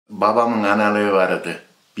babamın analığı vardı.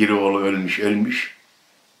 Bir oğlu ölmüş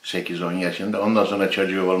 8-10 yaşında. Ondan sonra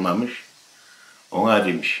çocuğu olmamış. Ona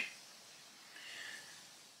demiş.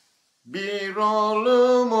 Bir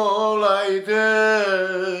oğlum olaydı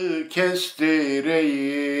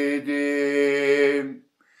kestireydim.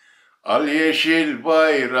 Al yeşil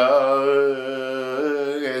bayrağı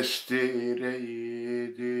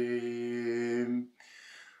estireydim.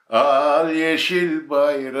 Al yeşil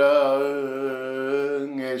bayrağı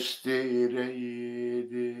estireydim.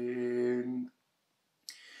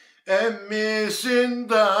 Emmisin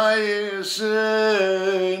dayısın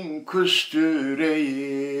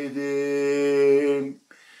kustüreydim.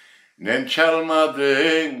 Nem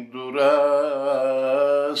çalmadın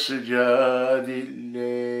durasıca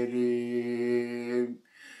dillerim.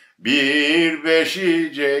 Bir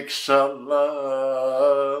beşicek sallamadım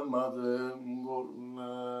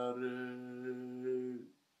kolları.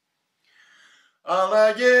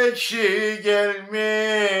 Ala geçi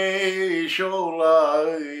gelmiş ola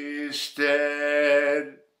ister.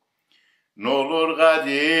 N'olur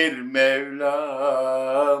Kadir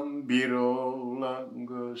Mevlam bir oğlan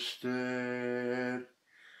göster.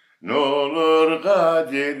 N'olur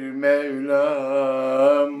Kadir Mevlam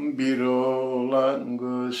bir oğlan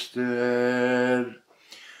göster.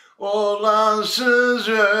 Oğlansız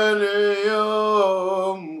ölüyorum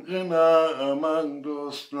kınaman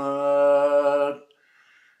dostlar.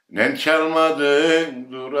 Nem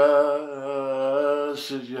çalmadın durasıca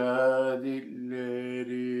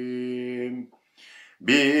dillerim.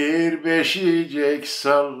 Bir beşicek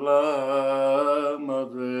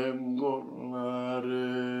sallamadım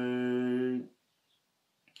kolları.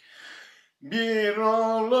 Bir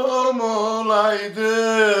oğlum olaydı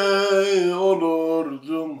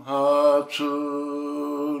olurdum hatun.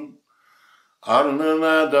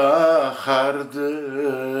 Alnına da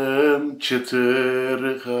kardım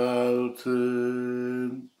çıtır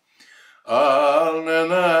altın.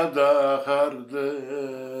 Alnına da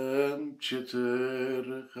kardım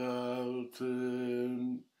çıtır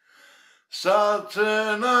altın.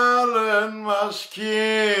 Satın alınmaz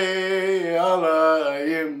ki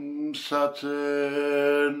alayım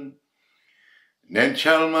satın. Nem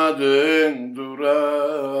çalmadın durasıca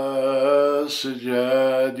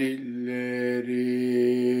dillerim.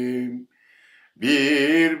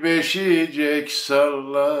 Bir beşicek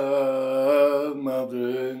sallamadın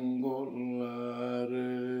kolları.